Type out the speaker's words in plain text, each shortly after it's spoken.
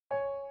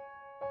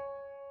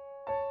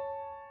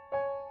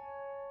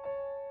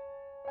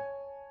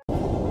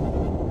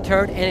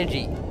Third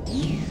energy.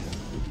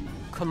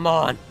 Come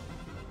on.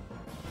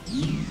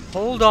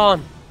 Hold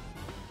on.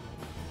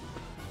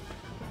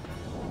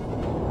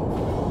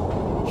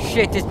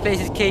 Shit, this place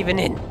is caving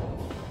in.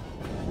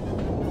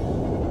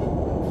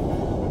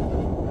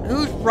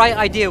 Whose bright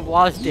idea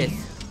was this?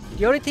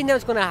 The only thing that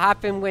was going to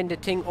happen when the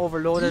thing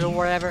overloaded or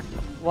whatever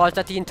was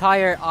that the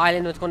entire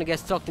island was going to get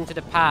sucked into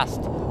the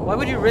past. Why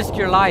would you risk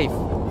your life?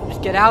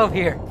 Just get out of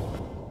here.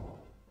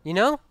 You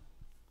know?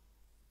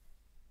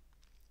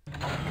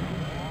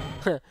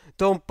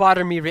 Don't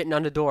bother me written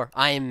on the door.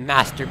 I am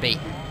masturbating.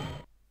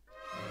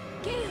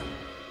 Gail!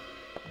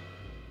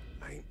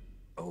 I'm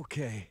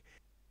okay.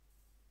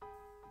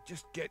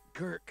 Just get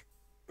Kirk.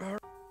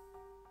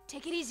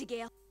 Take it easy,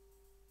 Gail.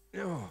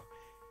 No.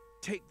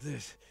 Take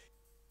this.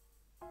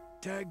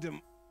 Tagged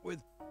him with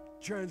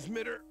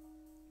transmitter.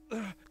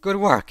 Good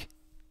work.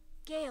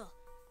 Gail!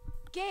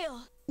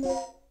 Gail!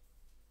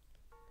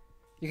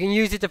 You can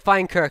use it to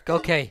find Kirk,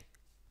 okay.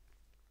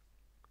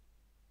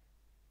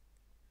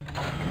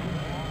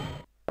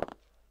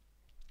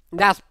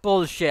 That's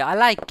bullshit. I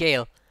like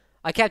Gail.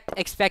 I kept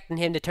expecting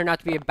him to turn out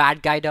to be a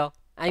bad guy though.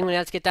 Anyone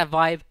else get that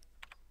vibe?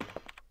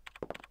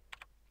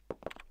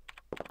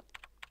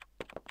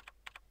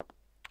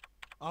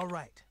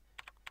 Alright.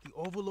 The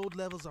overload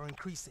levels are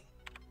increasing.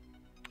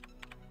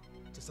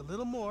 Just a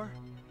little more.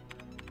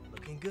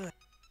 Looking good.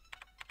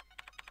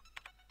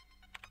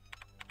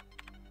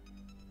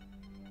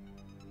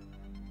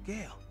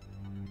 Gail.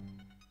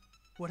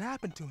 What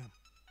happened to him?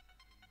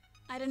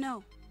 I don't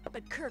know,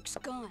 but Kirk's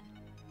gone.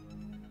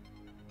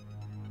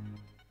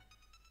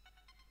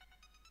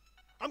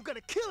 I'm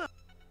gonna kill him!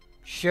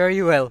 Sure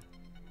you will.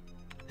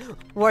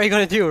 What are you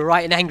gonna do?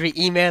 Write an angry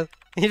email?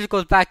 He just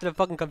goes back to the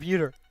fucking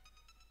computer.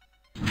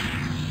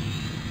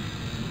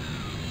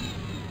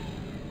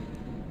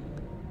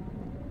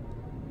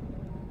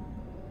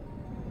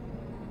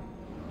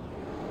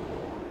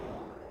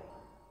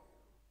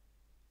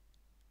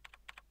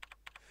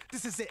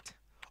 This is it.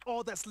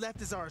 All that's left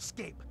is our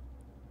escape.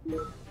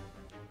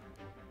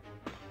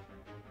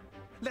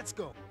 Let's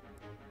go.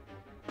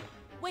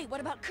 Wait,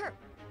 what about Kirk?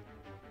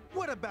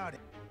 What about it?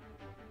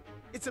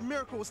 It's a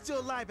miracle we're still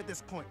alive at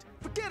this point.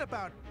 Forget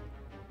about it.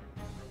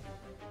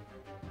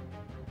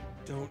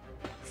 Don't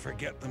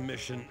forget the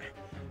mission.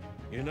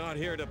 You're not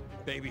here to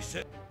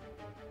babysit.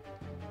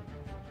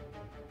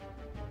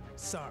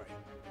 Sorry,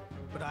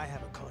 but I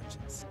have a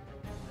conscience.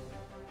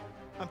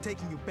 I'm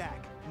taking you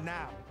back,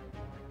 now.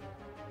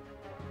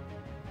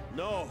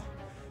 No.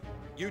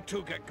 You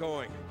two get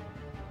going.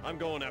 I'm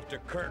going after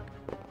Kirk.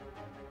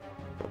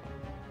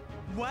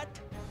 What?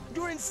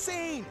 You're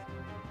insane!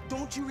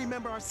 Don't you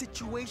remember our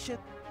situation?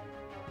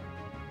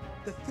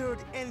 The third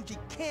energy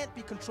can't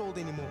be controlled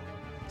anymore.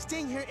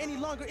 Staying here any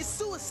longer is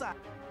suicide.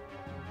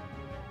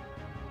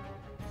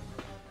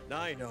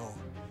 I know.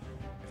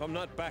 If I'm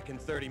not back in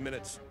 30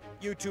 minutes,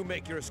 you two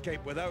make your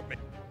escape without me.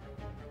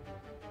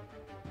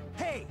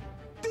 Hey,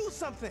 do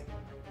something!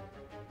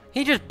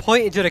 He just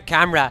pointed to the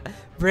camera,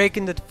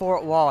 breaking the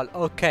fourth wall.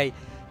 Okay,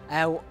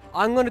 I'm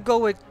gonna go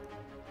with.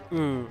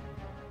 I'm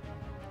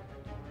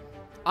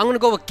gonna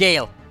go with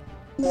Gail.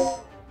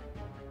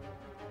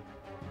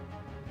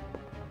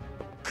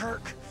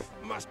 Kirk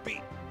must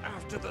be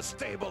after the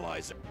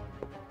stabilizer.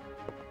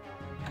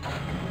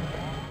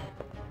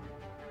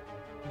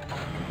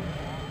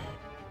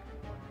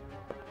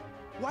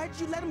 Why did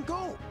you let him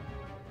go?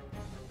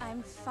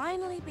 I'm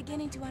finally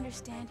beginning to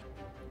understand.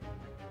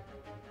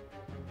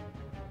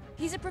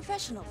 He's a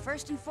professional,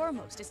 first and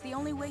foremost. It's the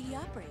only way he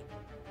operates.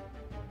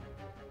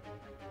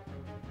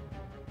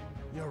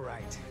 You're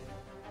right.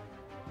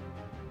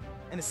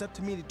 And it's up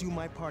to me to do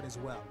my part as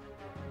well.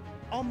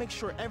 I'll make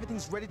sure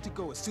everything's ready to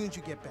go as soon as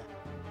you get back.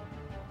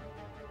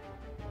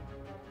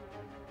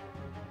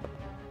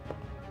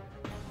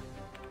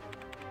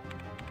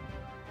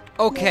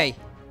 Okay.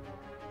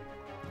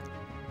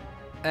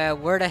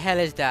 Where the hell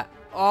is that?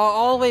 Oh,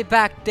 all the way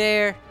back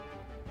there.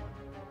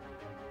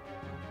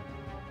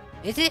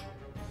 Is it?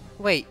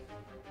 Wait.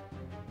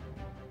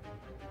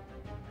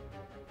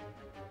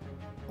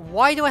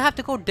 Why do I have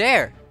to go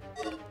there?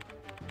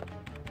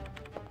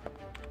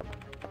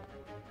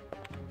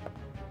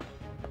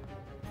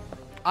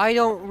 I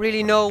don't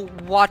really know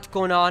what's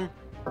going on.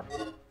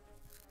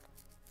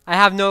 I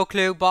have no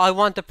clue, but I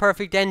want the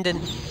perfect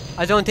ending.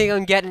 I don't think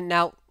I'm getting it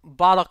now.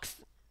 Bollocks.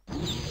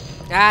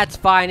 That's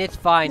fine, it's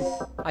fine.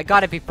 I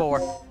got it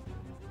before.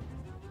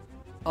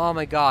 Oh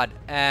my god.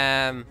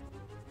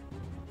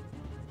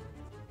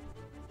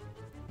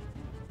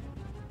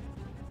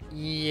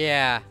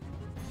 Yeah.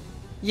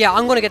 Yeah,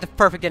 I'm gonna get the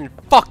perfect ending.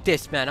 Fuck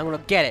this, man. I'm gonna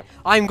get it.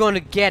 I'm gonna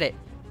get it.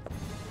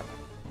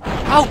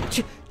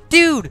 Ouch!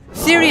 Dude,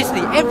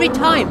 seriously, every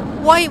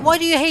time. Why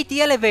do you hate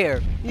the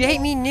elevator? You hate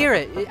me near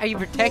it. Are you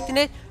protecting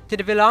it? Did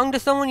it belong to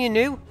someone you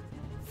knew?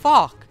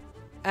 Fuck.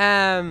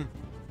 Fuck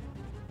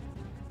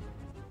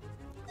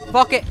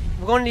it.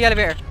 We're going to the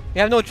elevator.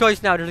 We have no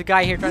choice now. There's a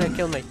guy here trying to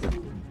kill me.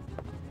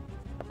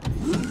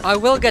 I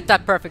will get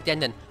that perfect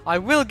ending. I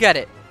will get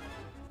it.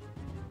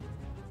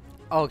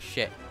 Oh,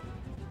 shit.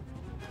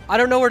 I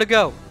don't know where to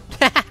go.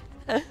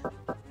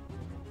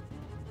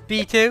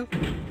 B2?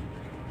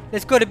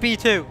 Let's go to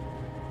B2.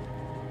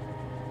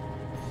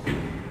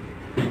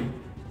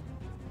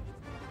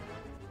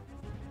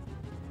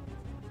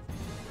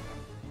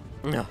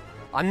 No.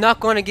 I'm not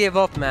going to give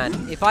up,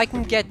 man. If I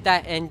can get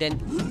that ending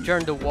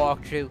during the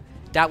walkthrough,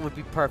 that would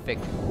be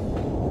perfect.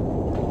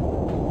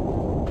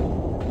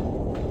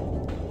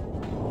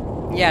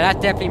 Yeah,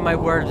 that's definitely my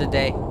word of the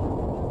day.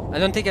 I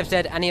don't think I've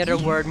said any other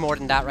word more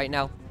than that right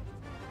now.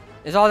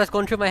 It's all that's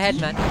going through my head,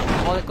 man.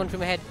 All that's going through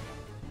my head.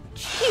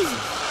 Jesus.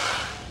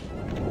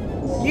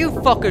 You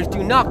fuckers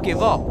do not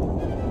give up.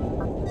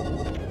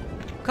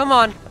 Come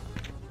on.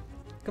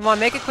 Come on,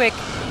 make it quick.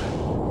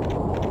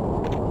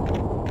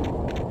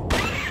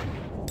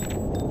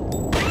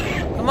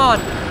 Come on.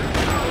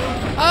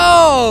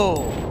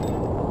 Oh!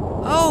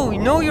 Oh, you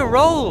know your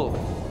role.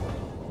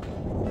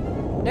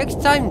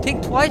 Next time,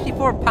 think twice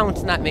before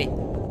pouncing at me.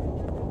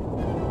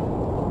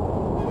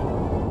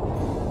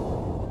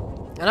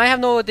 And I have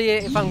no idea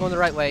if I'm going the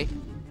right way.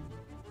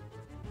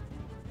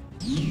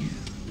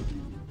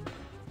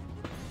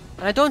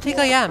 And I don't think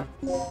I am.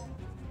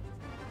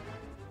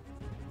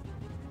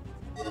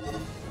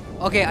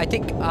 Okay, I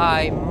think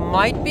I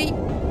might be.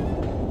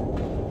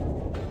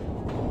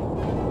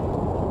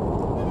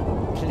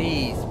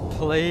 Please,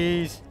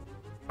 please.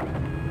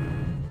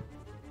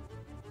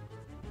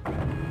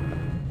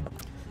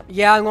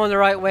 Yeah, I'm going the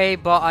right way,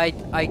 but I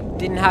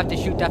didn't have to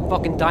shoot that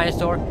fucking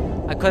dinosaur.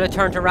 I could have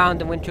turned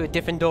around and went to a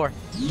different door.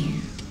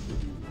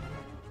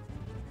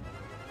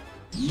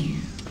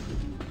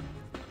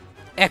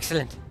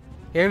 Excellent.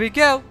 Here we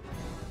go.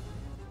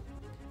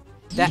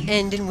 The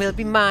ending will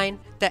be mine.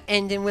 The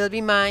ending will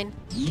be mine.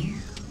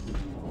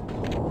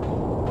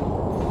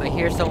 I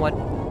hear someone.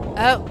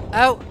 Oh,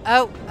 oh,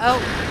 oh,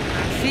 oh.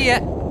 See ya.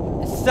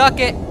 Suck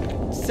it.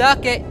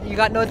 Suck it. You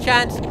got no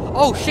chance.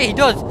 Oh, shit, he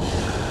does.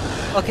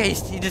 Okay,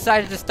 he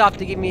decided to stop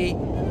to give me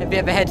a bit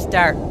of a head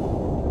start.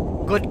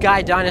 Good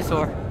guy,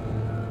 dinosaur.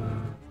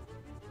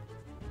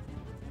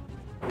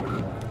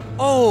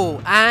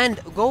 Oh, and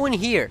go in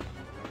here.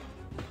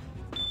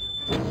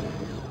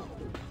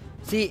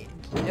 See,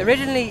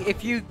 originally,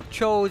 if you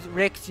chose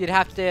Rick's, you'd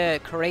have to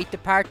create the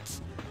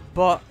parts.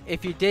 But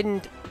if you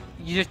didn't,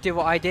 you just did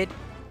what I did.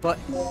 But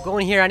go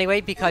in here anyway,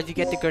 because you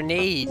get the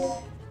grenade.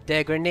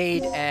 The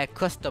grenade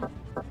custom.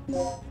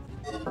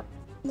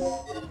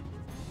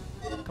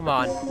 Come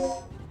on.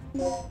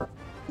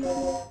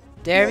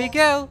 There we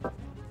go.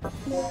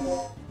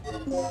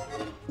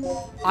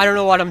 I don't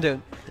know what I'm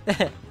doing.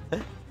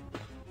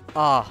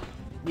 Oh.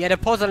 Yeah, the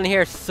puzzle in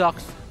here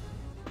sucks.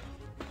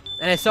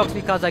 And it sucks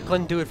because I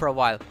couldn't do it for a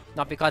while.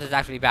 Not because it's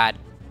actually bad.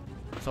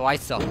 So I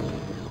suck.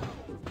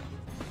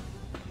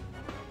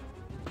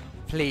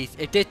 Please,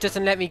 if this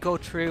doesn't let me go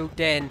through,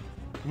 then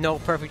no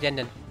perfect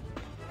ending.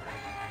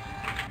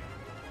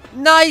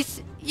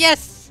 Nice!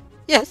 Yes!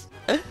 Yes!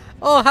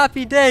 Oh,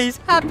 happy days!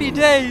 Happy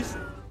days!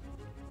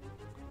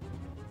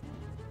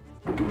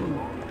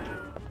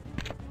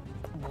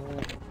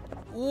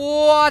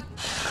 What?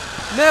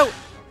 No!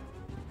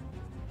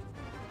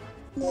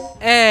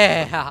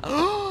 Eh!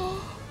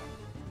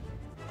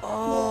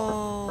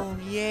 Oh,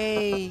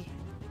 yay!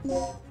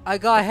 I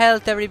got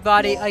health,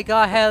 everybody! I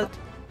got health!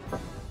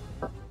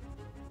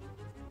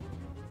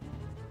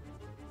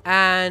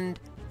 And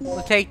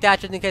we'll take that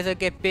just in case I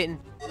get bitten.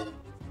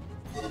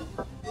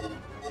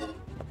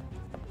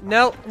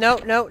 No, no,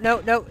 no,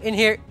 no, no, in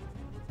here.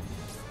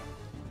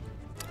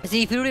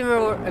 See, if you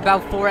remember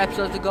about 4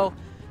 episodes ago,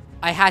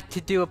 I had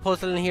to do a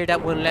puzzle in here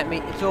that wouldn't let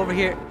me. It's over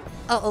here.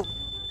 Uh-oh.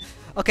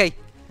 Okay.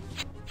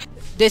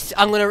 This,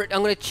 I'm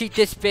gonna cheat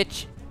this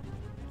bitch.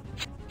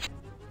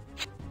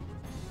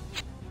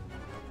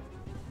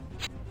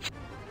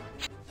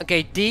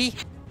 Okay, D.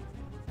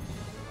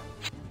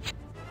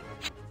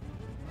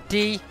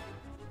 D.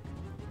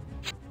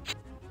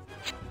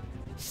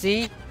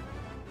 C.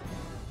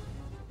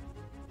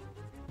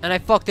 And I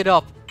fucked it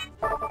up.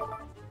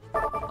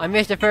 I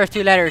missed the first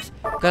 2 letters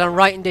because I'm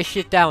writing this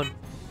shit down.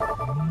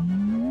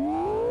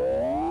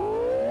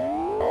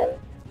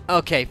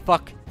 Okay,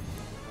 fuck.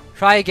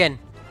 Try again.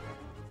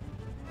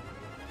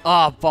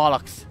 Oh,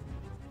 bollocks.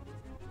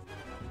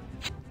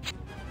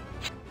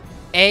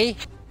 A.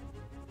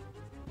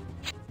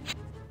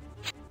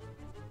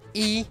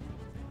 E.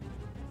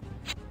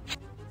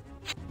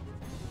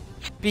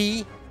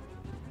 B.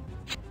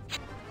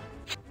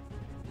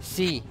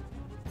 C.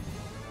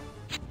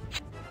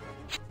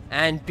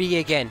 And B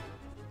again.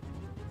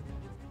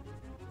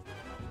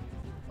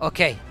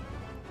 Okay.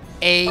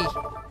 A.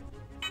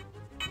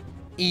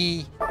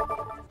 E.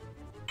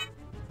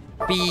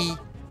 B.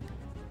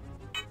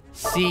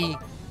 C.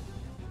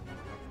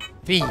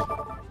 B.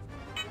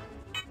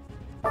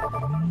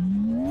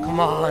 Come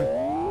on.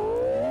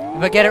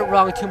 If I get it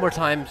wrong 2 more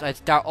times, I'd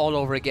start all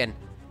over again.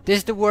 This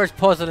is the worst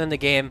puzzle in the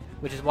game,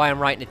 which is why I'm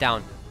writing it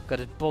down.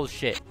 Because it's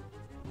bullshit.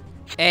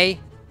 A.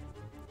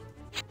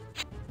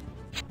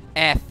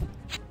 F.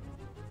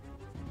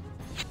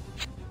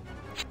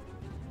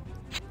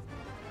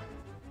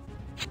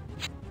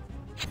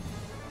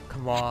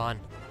 Come on.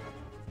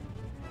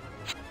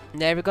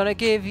 Never gonna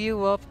give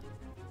you up.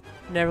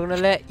 Never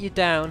gonna let you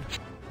down.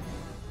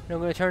 I'm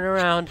gonna turn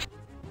around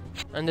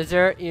and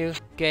desert you,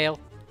 Gail.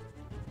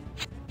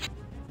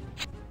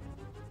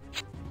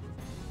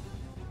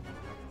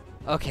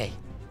 Okay.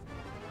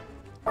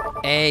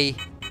 A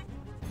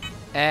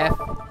F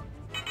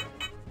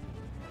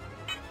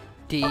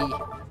D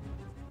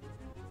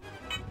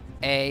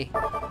A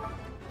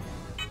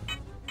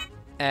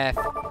F.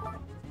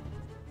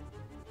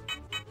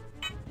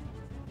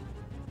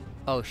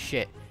 Oh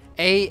shit.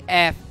 A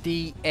F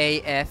D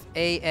A F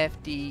A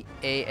F D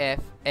A F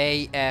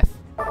A F.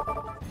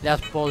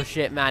 That's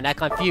bullshit, man. That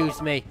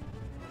confused me.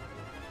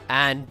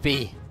 And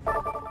B.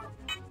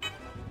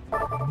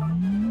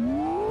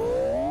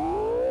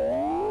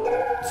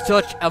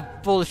 Such a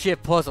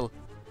bullshit puzzle.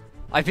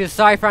 I feel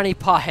sorry for any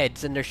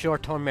potheads and their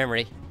short-term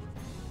memory.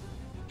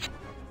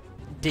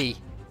 D.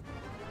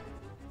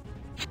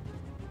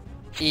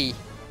 E.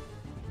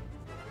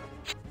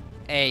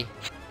 A.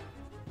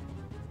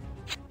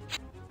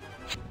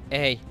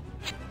 A.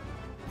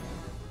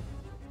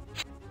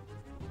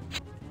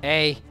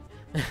 A.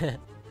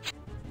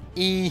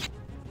 E.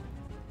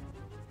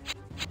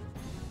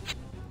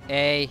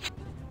 A.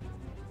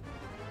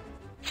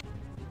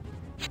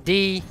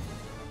 D.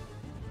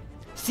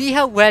 See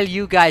how well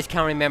you guys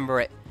can remember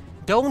it.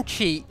 Don't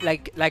cheat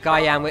like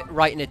I am with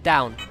writing it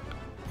down.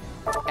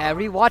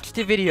 Rewatch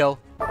the video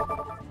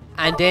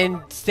and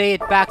then say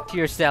it back to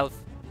yourself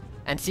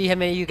and see how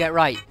many you get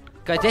right.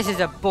 Cause this is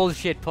a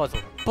bullshit puzzle.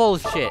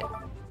 Bullshit.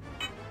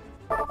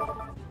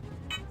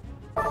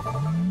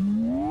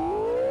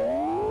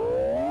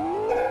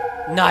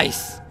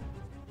 Nice.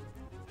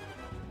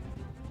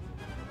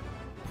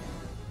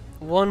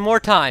 One more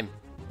time.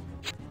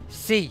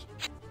 C.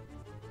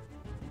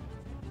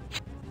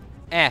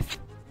 F.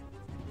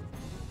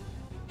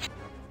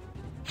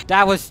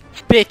 That was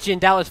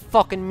bitchin'. That was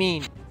fucking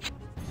mean.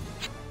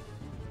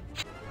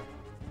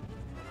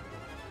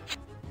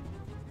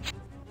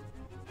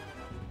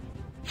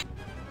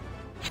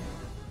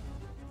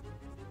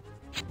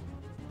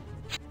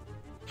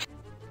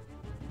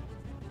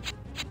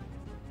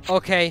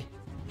 Okay.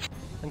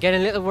 I'm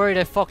getting a little worried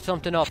I fucked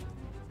something up.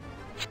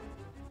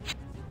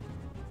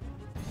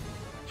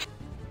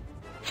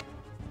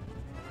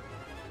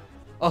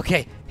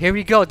 Okay, here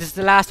we go. This is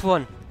the last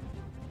one.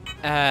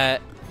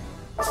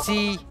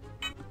 C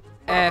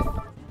F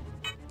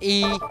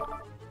E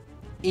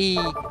E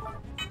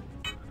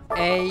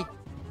A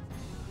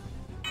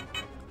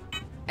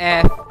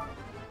F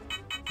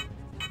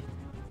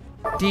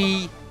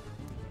D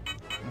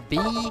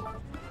B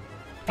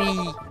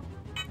B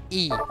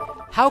E.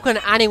 How can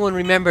anyone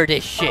remember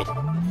this shit?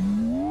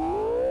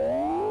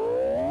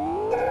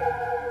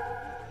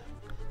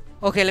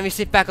 Okay, let me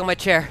sit back on my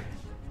chair.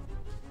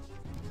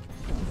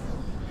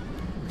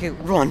 Okay,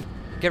 run.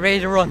 Get ready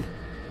to run.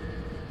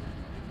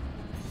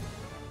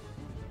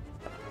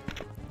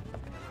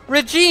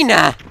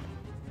 Regina!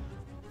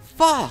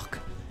 Fuck!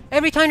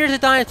 Every time there's a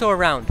dinosaur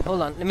around.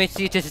 Hold on, let me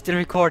see if this is still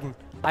recording.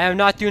 I am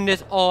not doing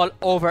this all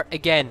over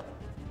again.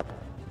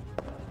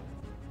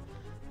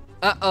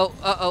 Uh-oh,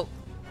 uh-oh.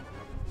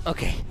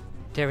 Okay,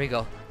 there we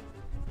go.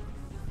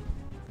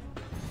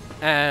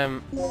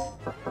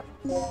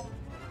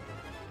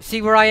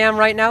 See where I am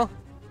right now?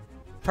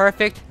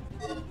 Perfect.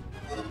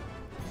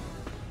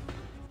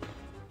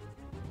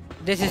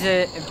 This is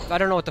a... I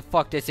don't know what the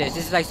fuck this is.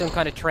 This is like some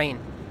kind of train.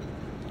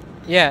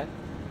 Yeah.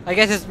 I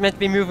guess it's meant to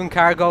be moving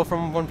cargo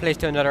from one place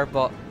to another,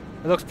 but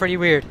it looks pretty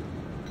weird.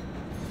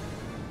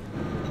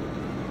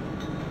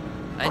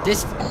 And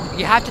this...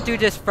 You have to do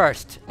this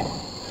first.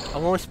 I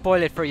won't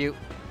spoil it for you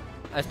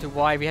as to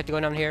why we have to go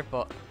down here,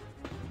 but...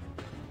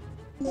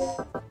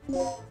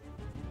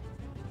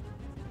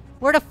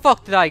 Where the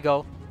fuck did I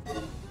go?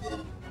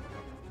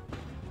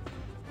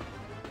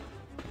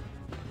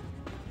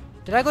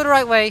 Did I go the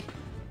right way?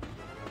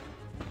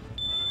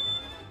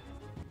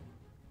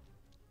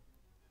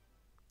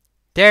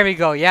 There we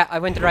go, yeah, I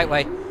went the right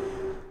way.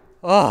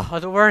 Oh, I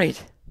was worried.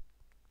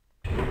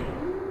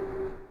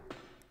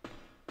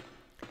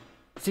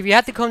 See, we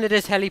had to come to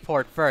this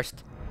heliport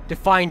first to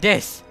find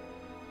this.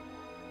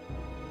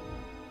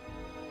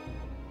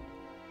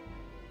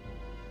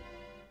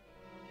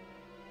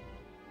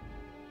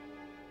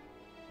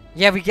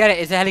 Yeah, we get it,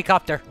 it's a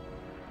helicopter.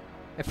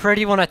 A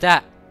pretty one at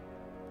that.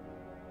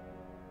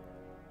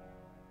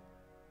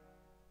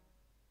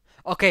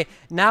 Okay,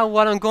 now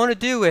what I'm going to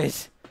do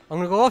is, I'm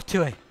going to go up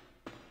to it.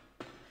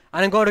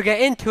 And I'm going to get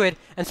into it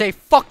and say,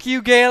 fuck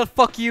you, Gail,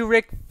 fuck you,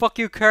 Rick, fuck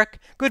you, Kirk,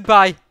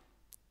 goodbye.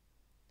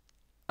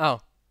 Oh.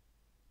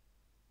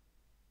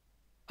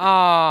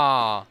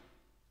 Ah.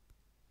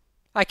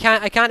 I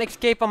can't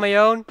escape on my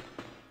own?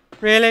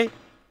 Really?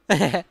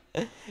 Can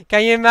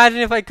you imagine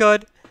if I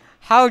could?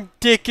 How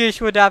dickish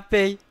would that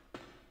be?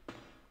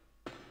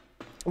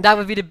 That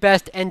would be the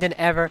best ending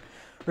ever.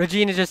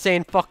 Regina just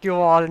saying fuck you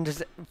all and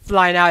just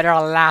flying out there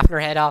all laughing her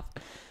head off.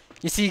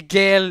 You see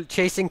Gail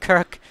chasing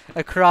Kirk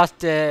across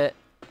the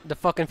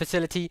fucking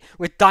facility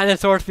with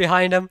dinosaurs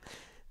behind him.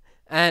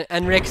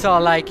 And Rick's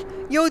all like,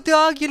 yo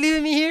dog, you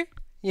leaving me here?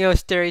 You know,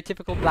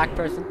 stereotypical black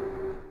person.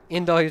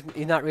 Even though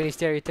he's not really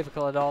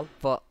stereotypical at all,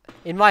 but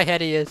in my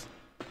head he is.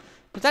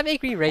 Does that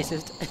make me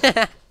racist?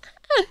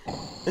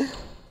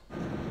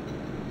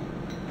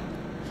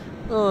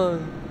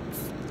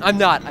 I'm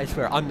not, I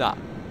swear, I'm not.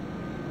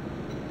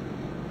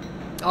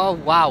 Oh,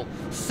 wow.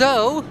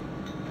 So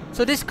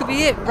this could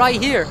be it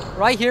right here,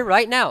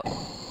 right now.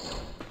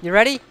 You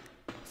ready?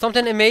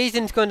 Something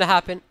amazing is going to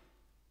happen.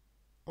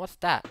 What's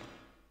that?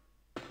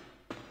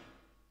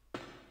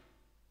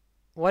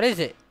 What is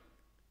it?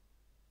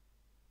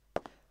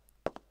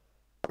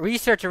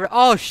 Researcher.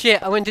 Oh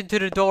shit, I went into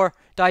the door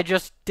that I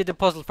just did the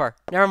puzzle for.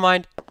 Never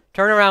mind.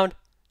 Turn around.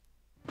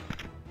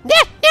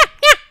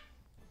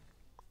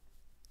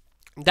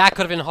 That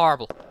could have been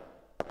horrible.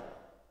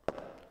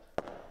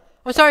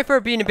 I'm sorry for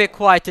being a bit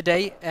quiet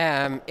today.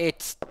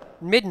 It's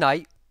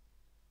midnight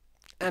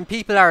and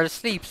people are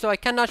asleep, so I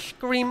cannot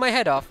scream my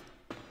head off.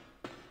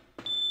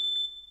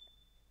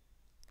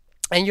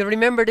 And you'll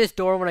remember this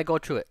door when I go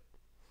through it.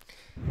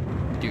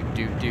 Do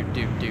do do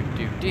do do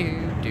do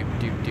do do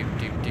do do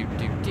do do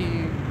do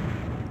do.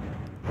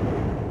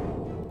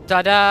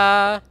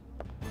 Ta-da!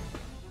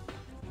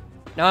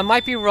 Now I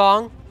might be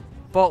wrong,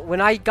 but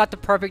when I got the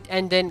perfect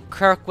ending,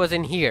 Kirk was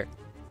in here.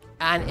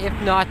 And if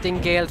not,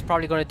 then Gail's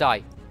probably gonna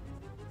die.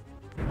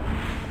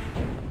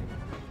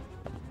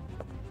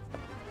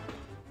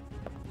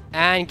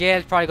 And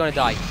Gail's probably gonna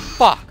die.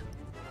 Fuck!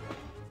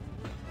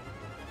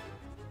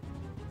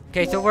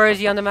 Okay, so where is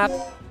he on the map?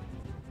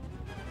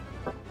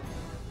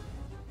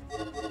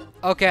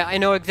 Okay, I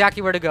know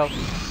exactly where to go.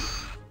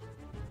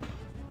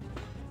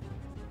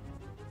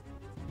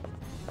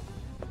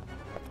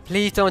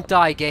 Please don't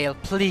die, Gail.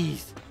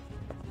 Please.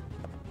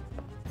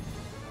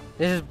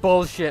 This is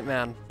bullshit,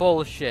 man.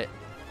 Bullshit.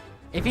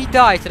 If he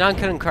dies, then I'm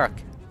killing Kirk.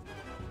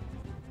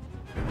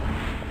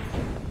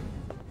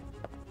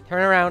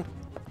 Turn around.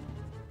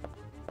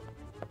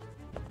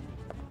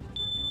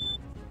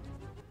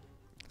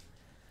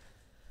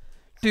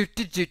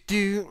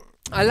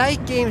 I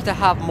like games that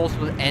have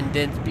multiple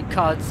endings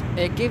because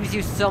it gives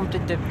you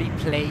something to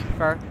replay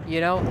for,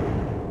 you know?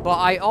 But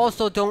I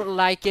also don't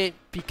like it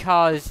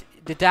because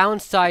the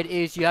downside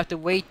is you have to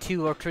wait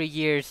 2 or 3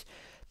 years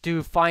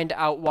to find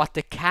out what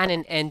the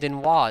canon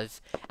ending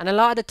was. And a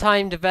lot of the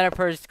time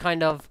developers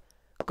kind of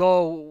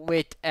go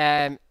with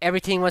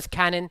everything was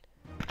canon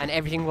and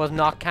everything was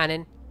not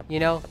canon, you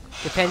know?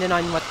 Depending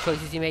on what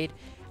choices you made.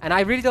 And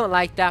I really don't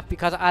like that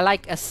because I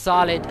like a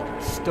solid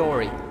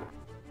story.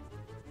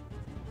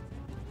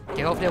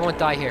 Okay, hopefully I won't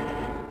die here.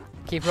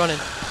 Keep running.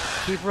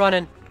 Keep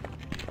running.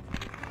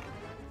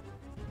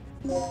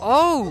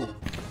 Oh!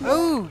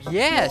 Oh,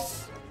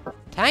 yes!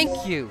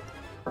 Thank you!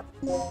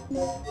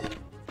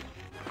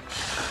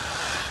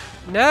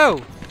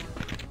 No!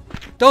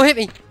 Don't hit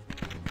me!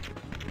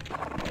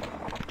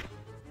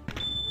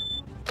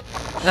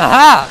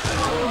 Aha!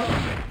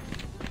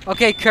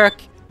 Okay,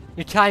 Kirk.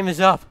 Your time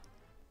is up.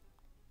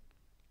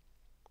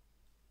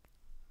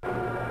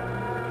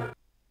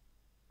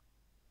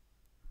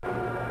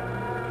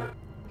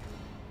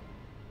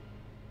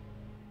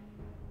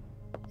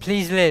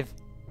 Please live.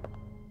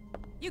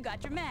 You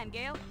got your man,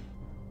 Gail.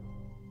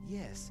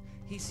 Yes,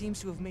 he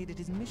seems to have made it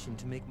his mission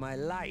to make my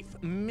life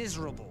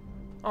miserable.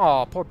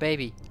 Oh, poor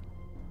baby.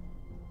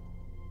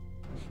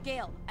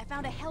 Gail, I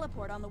found a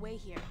heliport on the way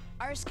here.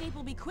 Our escape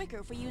will be quicker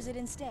if we use it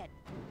instead.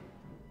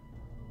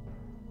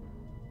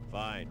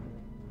 Fine.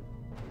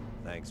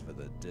 Thanks for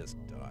the disc,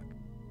 Doc.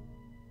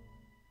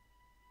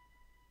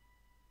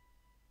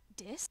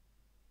 Dis?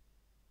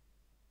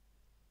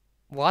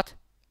 What?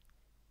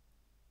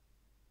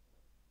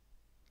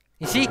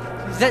 You see,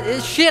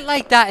 shit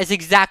like that is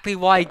exactly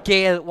why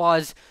Gail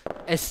was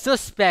a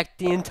suspect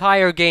the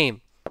entire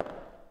game.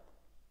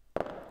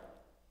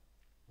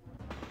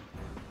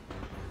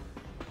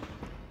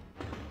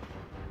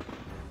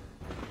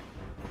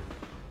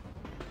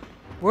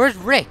 Where's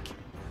Rick?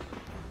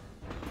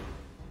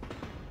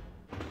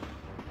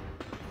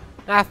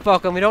 Ah,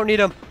 fuck him, we don't need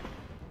him.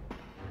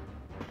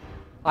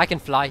 I can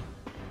fly.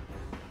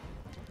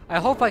 I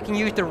hope I can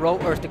use the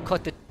rotors to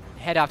cut the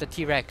head off the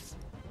T-Rex.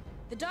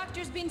 The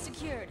doctor's been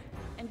secured,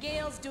 and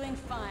Gail's doing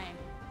fine.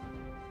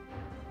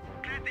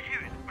 Glad to hear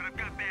it, but I've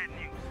got bad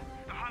news.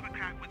 The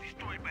hovercraft was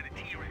destroyed by the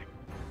T-Rex.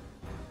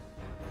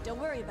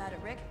 Don't worry about it,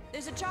 Rick.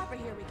 There's a chopper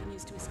here we can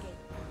use to escape.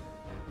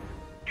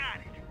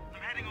 Got it.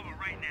 I'm heading over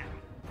right now.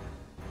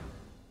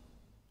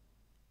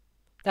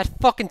 That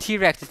fucking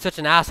T-Rex is such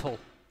an asshole.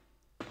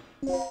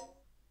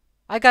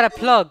 I got a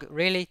plug.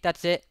 Really?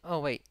 That's it? Oh,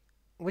 wait.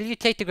 Will you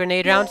take the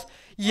grenade rounds?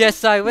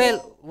 Yes, I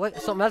will. What?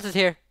 Something else is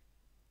here.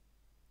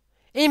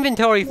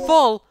 Inventory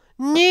full?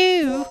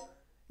 New!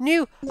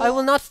 New! I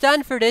will not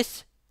stand for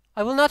this.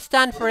 I will not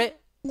stand for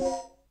it.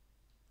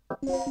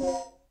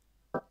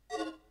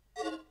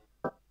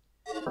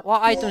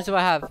 What items do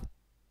I have?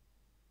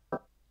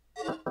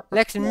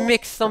 Let's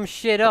mix some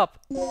shit up.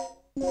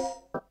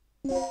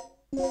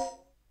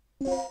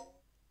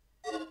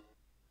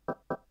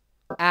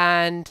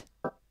 And...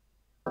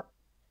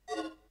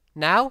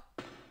 now?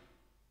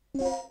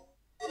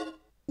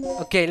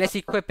 Okay, let's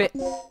equip it.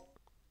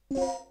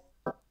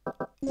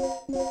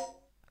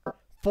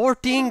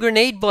 14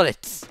 grenade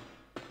bullets.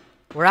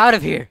 We're out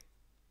of here.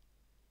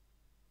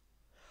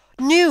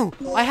 No!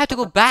 I have to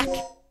go back.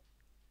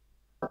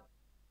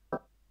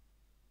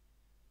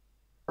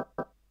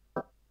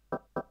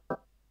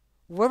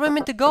 Where am I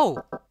meant to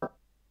go?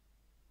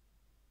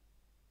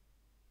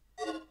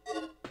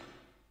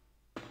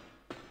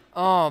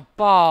 Oh,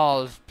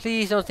 balls.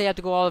 Please don't say I have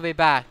to go all the way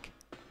back.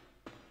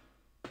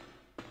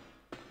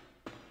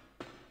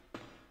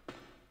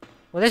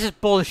 Well, this is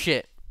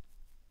bullshit.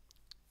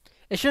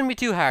 It shouldn't be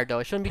too hard, though.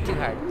 It shouldn't be too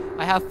hard.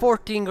 I have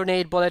 14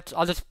 grenade bullets.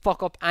 I'll just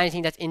fuck up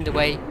anything that's in the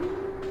way.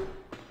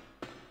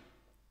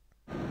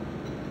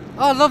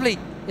 Oh, lovely.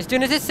 It's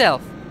doing it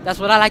itself. That's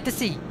what I like to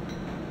see.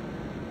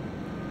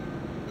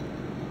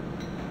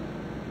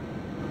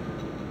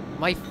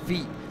 My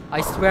feet.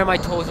 I swear my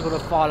toes are going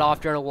to fall off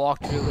during a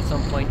walkthrough at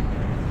some point.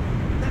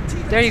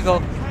 There you go.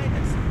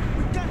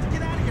 We've got to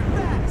get out of here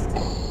fast.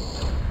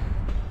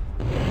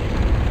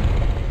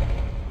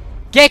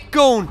 Get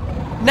going!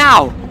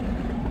 Now!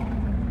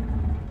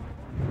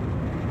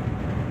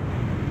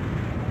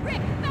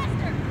 Rick,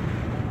 faster!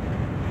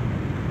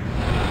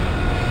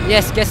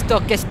 Yes, get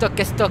stuck, get stuck,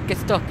 get stuck, get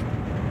stuck.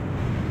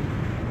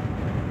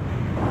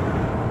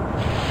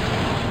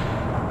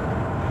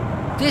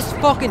 This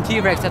fucking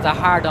T-Rex has a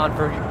hard-on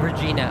for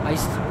Regina, I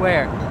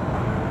swear.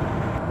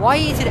 Why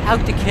is it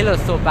out to kill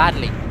us so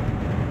badly?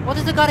 What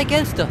has it got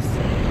against us?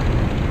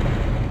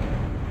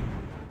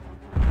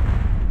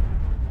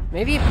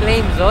 Maybe it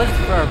blames us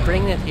for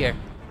bringing it here.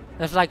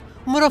 And it's like,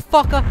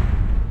 motherfucker!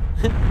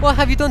 What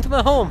have you done to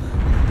my home?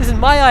 This is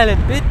my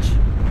island, bitch!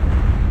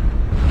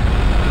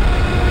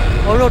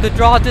 Oh no, the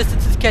draw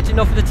distance is catching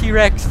up with the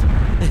T-Rex.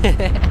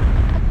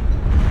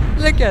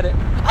 Look at it.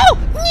 Oh!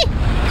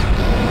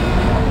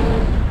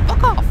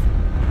 Fuck off!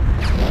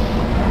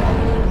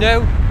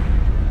 No!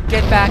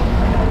 Get back!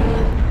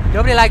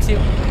 Nobody likes you.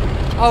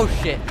 Oh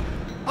shit!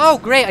 Oh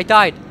great! I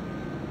died.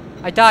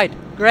 I died.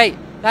 Great.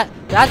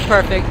 That's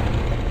perfect.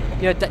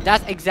 You know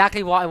that's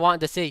exactly what I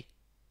wanted to see.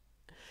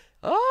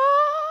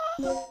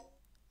 Oh!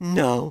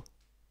 No!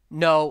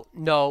 No!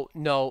 No!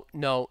 No!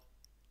 No!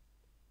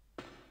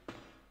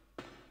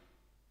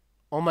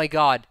 Oh my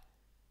god.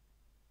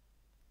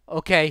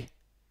 Okay.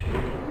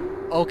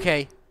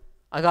 Okay.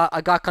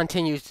 I got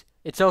continues.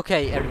 It's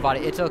okay, everybody.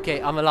 It's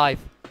okay. I'm alive.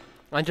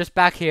 I'm just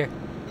back here.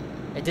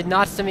 It did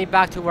not send me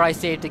back to where I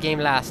saved the game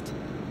last,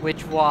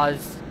 which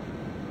was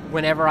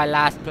whenever I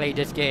last played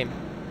this game.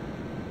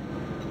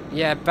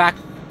 Yeah, back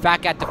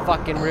at the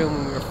fucking room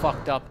when we were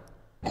fucked up.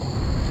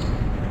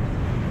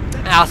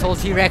 Asshole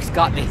T-Rex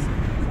got me.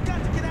 We've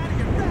got to get out of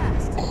here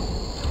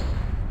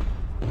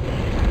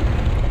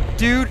fast.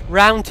 Dude,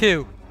 round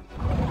 2.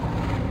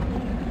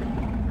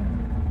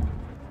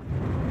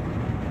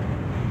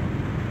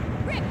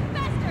 Rick,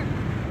 faster!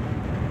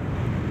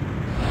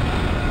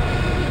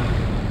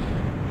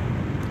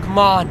 Come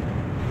on.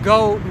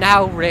 Go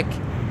now, Rick.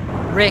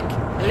 Rick,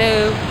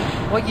 hello.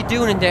 What you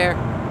doing in there?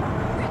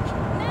 Rick,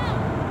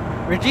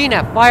 now!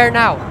 Regina, fire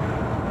now.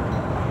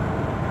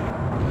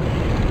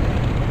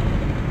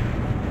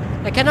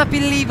 I cannot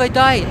believe I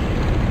died.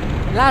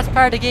 Last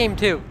part of the game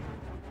too.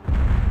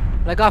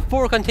 I got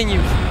 4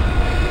 continues.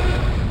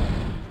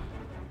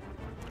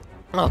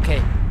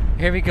 Okay,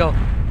 here we go.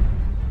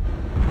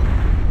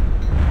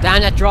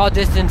 Damn that draw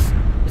distance.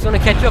 It's gonna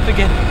catch up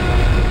again.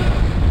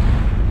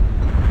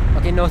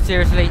 Okay, no,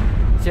 seriously.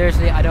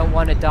 Seriously, I don't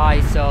want to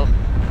die, so...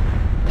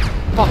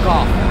 Fuck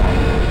off.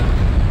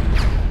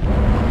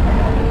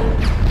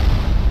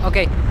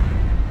 Okay.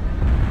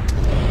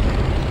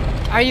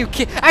 Are you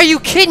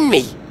kidding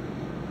me?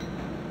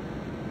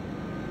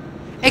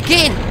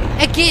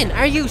 Again,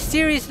 are you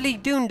seriously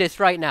doing this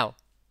right now?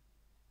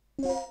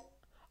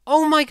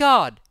 Oh my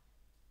god.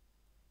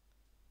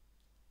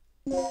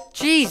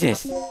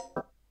 Jesus.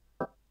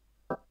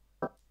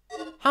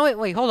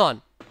 Wait, hold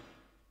on.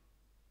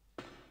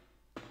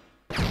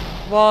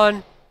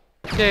 1,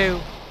 2,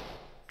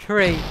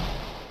 3.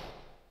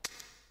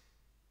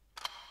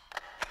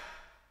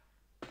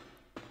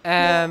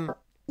 I'm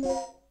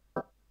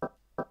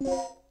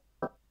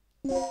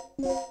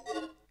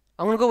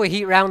gonna go with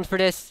heat rounds for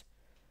this.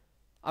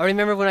 I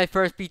remember when I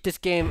first beat this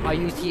game, I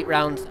used heat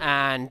rounds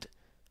and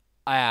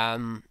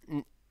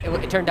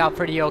it turned out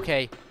pretty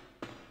okay.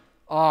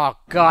 Oh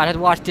god, I had to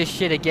watch this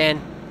shit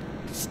again.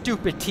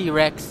 Stupid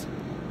T-Rex.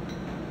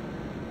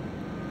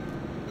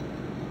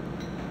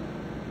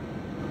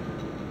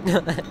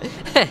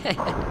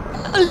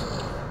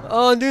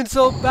 Oh, I'm doing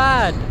so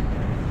bad.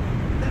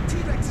 That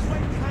T-Rex is right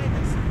behind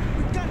us.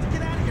 We've got to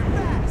get out of here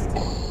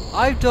fast.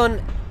 I've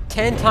done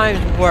 10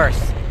 times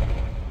worse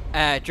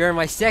during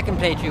my second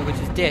playthrough, which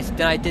is this,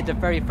 than I did the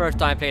very first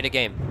time I played the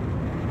game.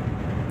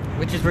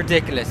 Which is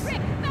ridiculous.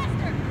 Rick,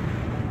 faster!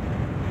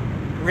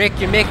 Rick,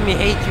 you're making me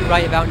hate you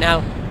right about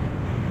now.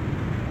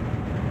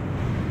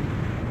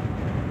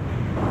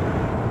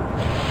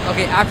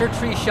 Okay, after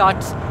 3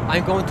 shots,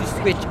 I'm going to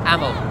switch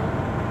ammo.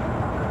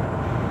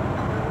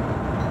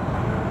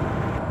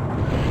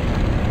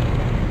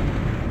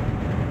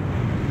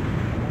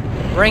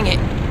 Bring it.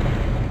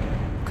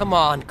 Come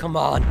on, come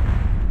on.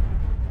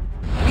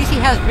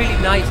 actually has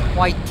really nice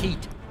white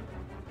teeth.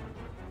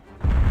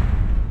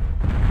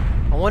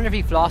 I wonder if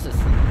he flosses.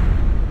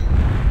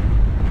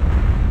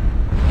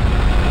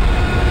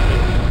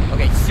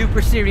 Okay,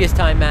 super serious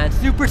time, man.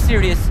 Super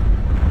serious.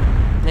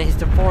 And his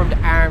deformed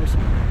arms.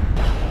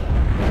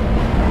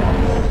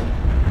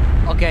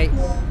 Okay.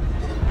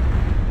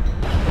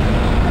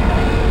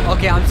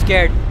 Okay, I'm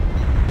scared.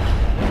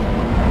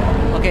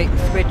 Okay,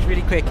 switch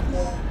really quick.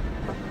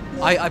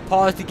 I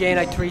paused the game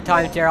like 3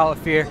 times there out of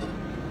fear.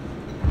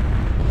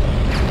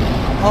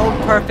 Oh,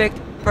 perfect,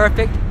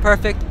 perfect,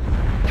 perfect.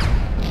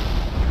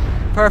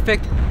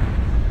 Perfect.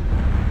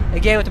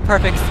 Again with the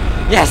perfects.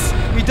 Yes!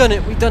 We done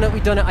it, we done it, we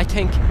done it, I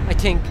think.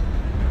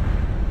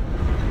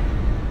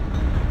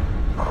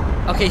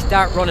 Okay,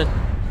 start running.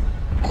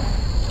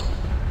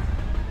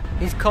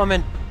 He's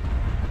coming.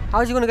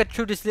 How's he gonna get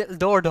through this little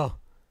door though?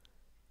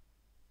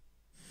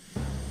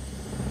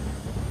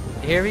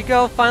 Here we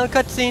go, final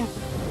cutscene.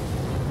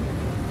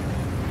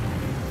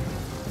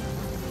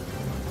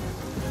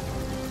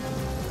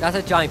 That's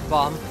a giant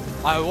bomb.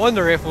 I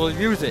wonder if we'll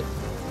use it.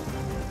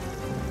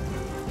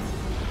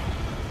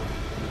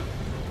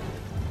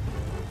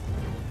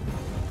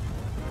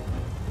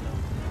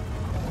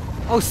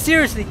 Oh,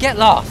 seriously, get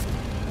lost!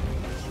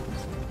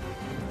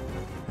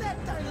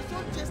 That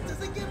dinosaur just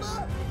doesn't give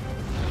up.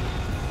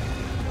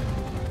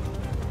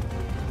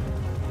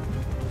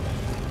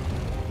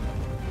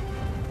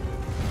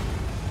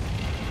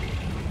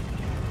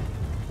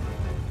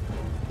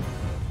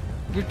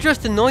 You're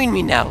just annoying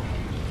me now.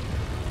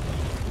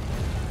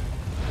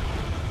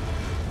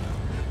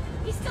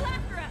 He's still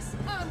after us.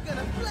 I'm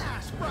gonna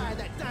flash fry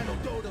that dino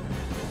dodo.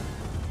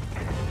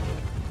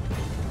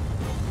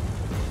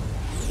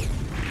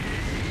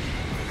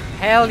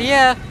 Hell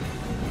yeah!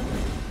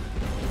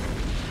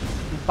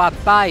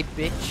 Bye-bye,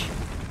 bitch.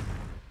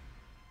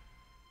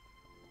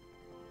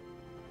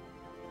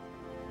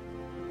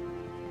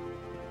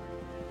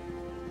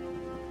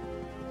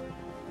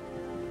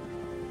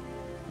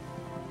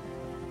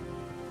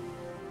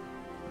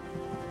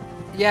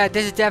 Yeah,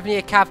 this is definitely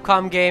a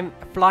Capcom game.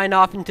 Flying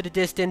off into the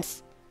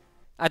distance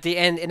at the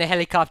end in a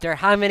helicopter.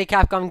 How many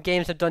Capcom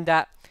games have done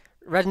that?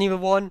 Resident Evil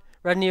 1,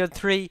 Resident Evil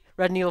 3,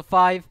 Resident Evil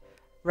 5,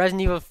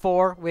 Resident Evil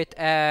 4 with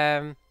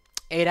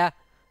Ada,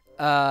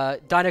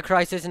 Dino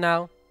Crisis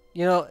now.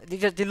 You know,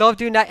 they love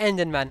doing that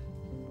ending, man.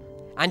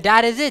 And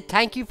that is it.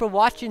 Thank you for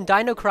watching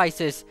Dino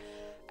Crisis.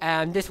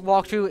 This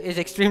walkthrough is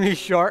extremely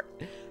short,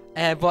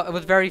 but it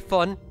was very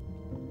fun.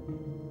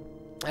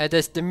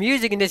 The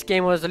music in this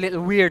game was a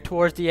little weird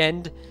towards the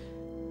end,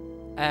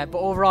 but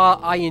overall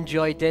I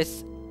enjoyed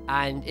this,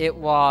 and it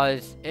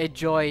was a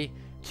joy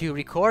to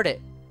record it.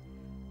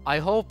 I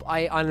hope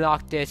I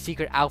unlocked the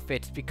secret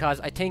outfits,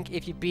 because I think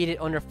if you beat it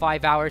under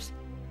 5 hours,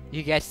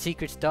 you get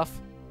secret stuff.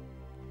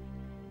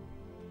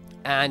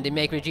 And they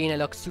make Regina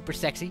look super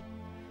sexy.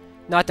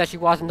 Not that she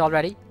wasn't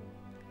already.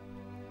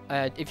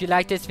 If you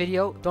like this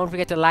video, don't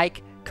forget to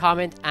like,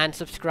 comment, and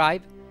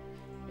subscribe.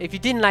 If you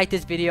didn't like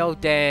this video,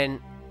 then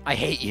I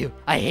hate you.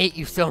 I hate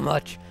you so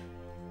much.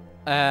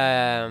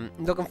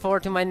 Looking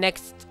forward to my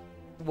next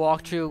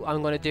walkthrough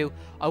I'm gonna do.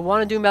 I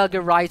want to do Metal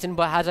Gear Rising,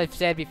 but as I've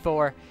said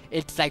before,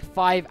 it's like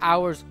 5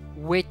 hours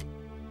with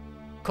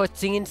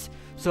cutscenes.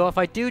 So if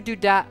I do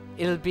that,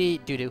 it'll be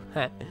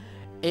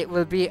it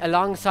will be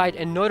alongside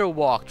another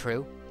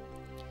walkthrough,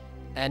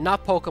 and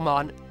not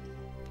Pokemon,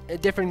 a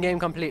different game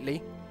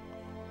completely.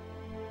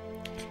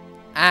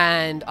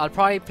 And I'll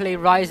probably play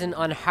Rising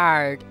on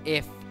hard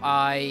if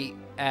I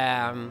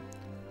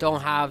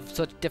don't have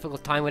such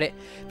difficult time with it,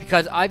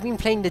 because I've been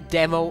playing the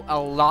demo a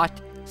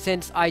lot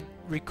since I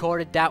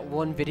recorded that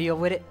one video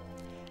with it,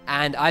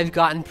 and I've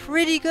gotten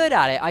pretty good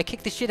at it. I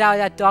kicked the shit out of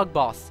that dog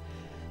boss.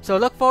 So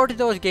look forward to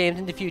those games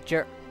in the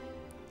future.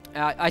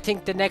 I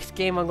think the next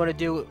game I'm going to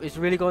do is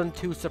really going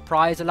to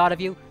surprise a lot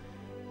of you,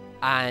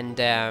 and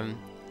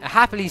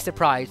happily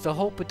surprised. So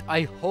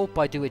I hope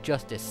I do it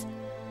justice.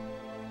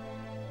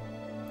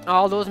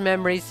 All those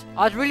memories.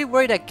 I was really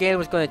worried that Gail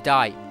was going to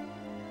die.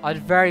 I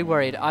was very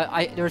worried.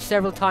 There were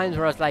several times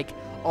where I was like,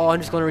 oh, I'm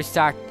just going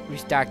to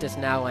restart this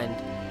now and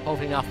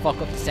hopefully not fuck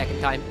up the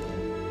second time.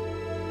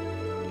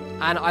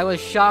 And I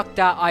was shocked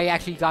that I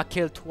actually got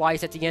killed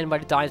twice at the end by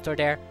the dinosaur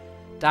there.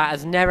 That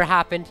has never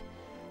happened.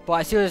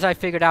 But as soon as I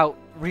figured out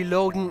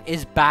reloading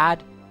is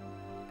bad,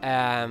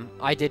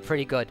 I did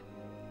pretty good.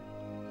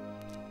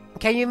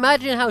 Can you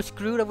imagine how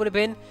screwed I would have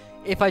been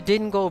if I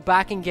didn't go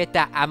back and get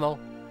that ammo?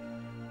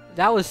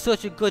 That was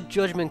such a good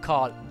judgment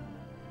call.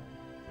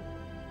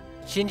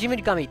 Shinji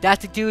Mikami,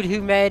 that's the dude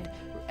who made,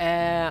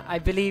 I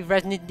believe,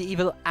 Resident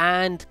Evil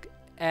and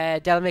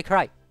Devil May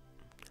Cry.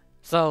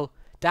 So,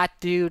 that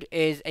dude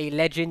is a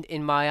legend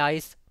in my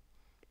eyes.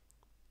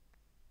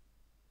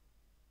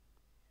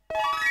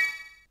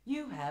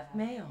 You have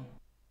mail.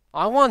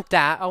 I want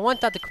that. I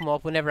want that to come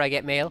up whenever I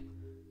get mail.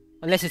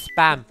 Unless it's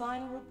spam. The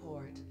final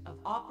report of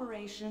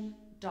Operation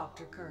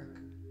Dr. Kirk.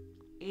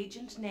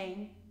 Agent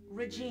name,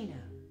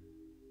 Regina.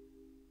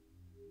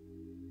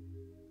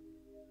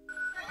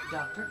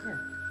 Dr.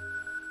 Kirk.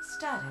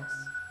 Status,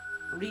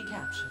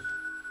 recaptured.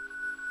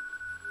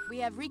 We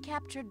have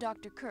recaptured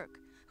Dr. Kirk,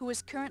 who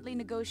is currently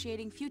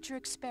negotiating future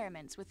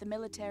experiments with the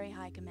military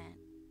high command.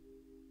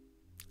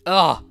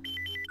 Ugh!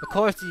 Of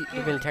course the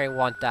military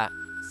want that.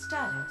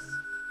 Status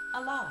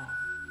alive.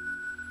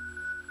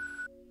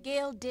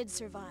 Gail did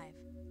survive,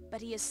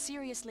 but he is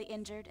seriously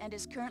injured and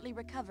is currently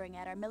recovering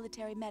at our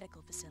military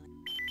medical facility.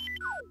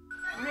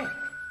 Rick.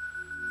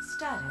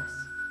 Status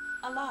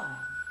alive.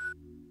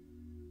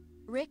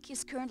 Rick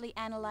is currently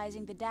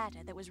analyzing the data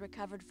that was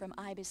recovered from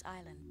Ibis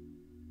Island.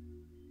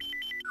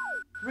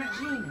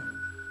 Regina.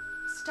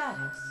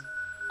 Status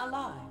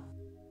alive.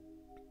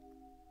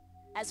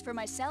 As for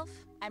myself,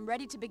 I'm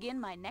ready to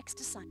begin my next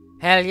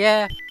assignment. Hell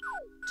yeah!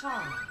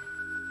 Tom.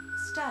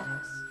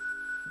 Status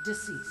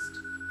deceased.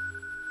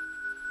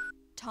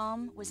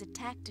 Tom was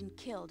attacked and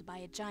killed by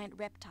a giant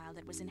reptile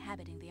that was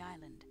inhabiting the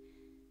island.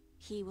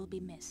 He will be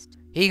missed.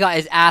 He got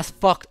his ass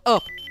fucked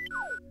up!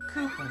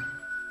 Cooper.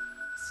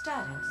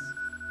 Status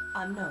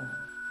unknown.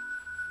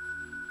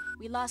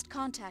 We lost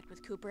contact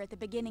with Cooper at the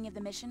beginning of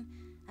the mission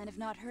and have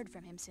not heard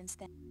from him since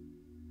then.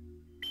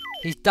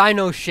 He's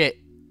dino shit.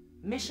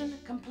 Mission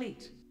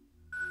complete.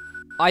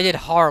 I did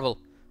horrible.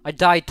 I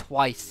died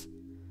twice.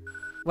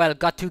 Well,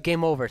 got 2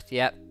 game overs,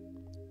 yeah.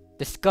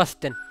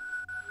 Disgusting.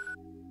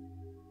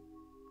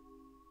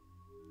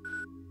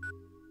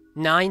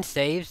 9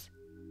 saves.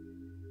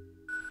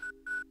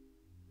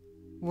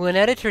 1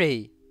 out of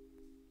 3.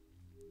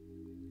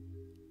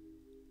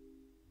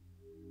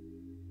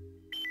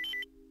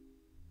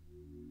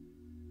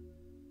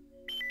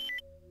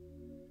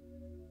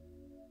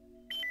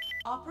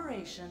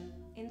 Operation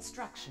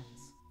instructions.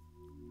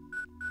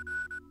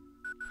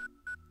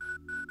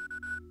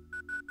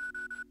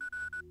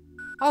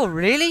 Oh,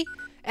 really?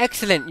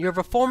 Excellent. Your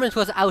performance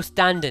was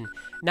outstanding.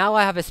 Now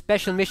I have a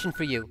special mission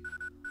for you.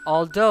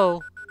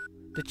 Although,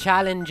 the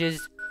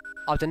challenges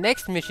of the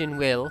next mission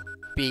will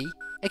be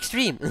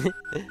extreme.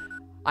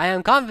 I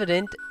am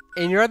confident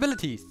in your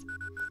abilities.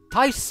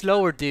 Type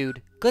slower,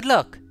 dude. Good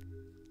luck.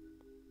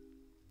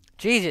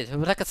 Jesus, it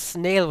was like a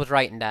snail was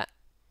writing that.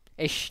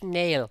 A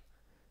snail.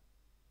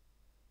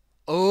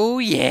 Oh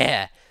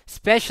yeah!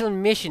 Special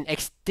mission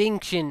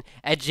extinction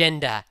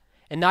agenda.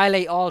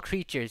 Annihilate all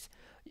creatures.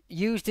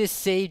 Use this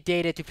save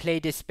data to play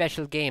this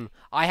special game.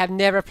 I have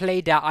never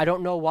played that. I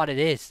don't know what it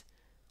is.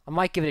 I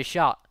might give it a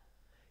shot.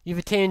 You've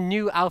attained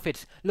new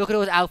outfits. Look at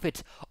those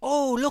outfits.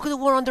 Oh, look at the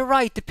one on the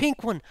right. The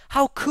pink one.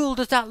 How cool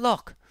does that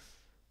look?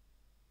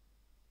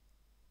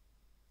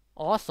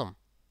 Awesome.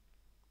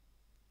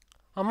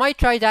 I might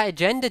try that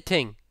agenda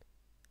thing.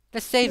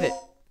 Let's save it.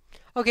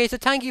 Okay, so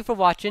thank you for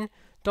watching.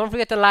 Don't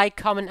forget to like,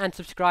 comment, and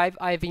subscribe.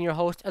 I have been your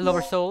host,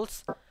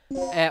 AloversSouls,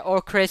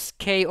 or Chris,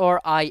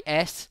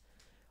 K-R-I-S,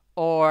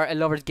 or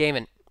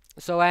AloversGaming.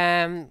 So,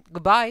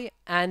 goodbye,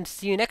 and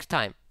see you next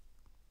time.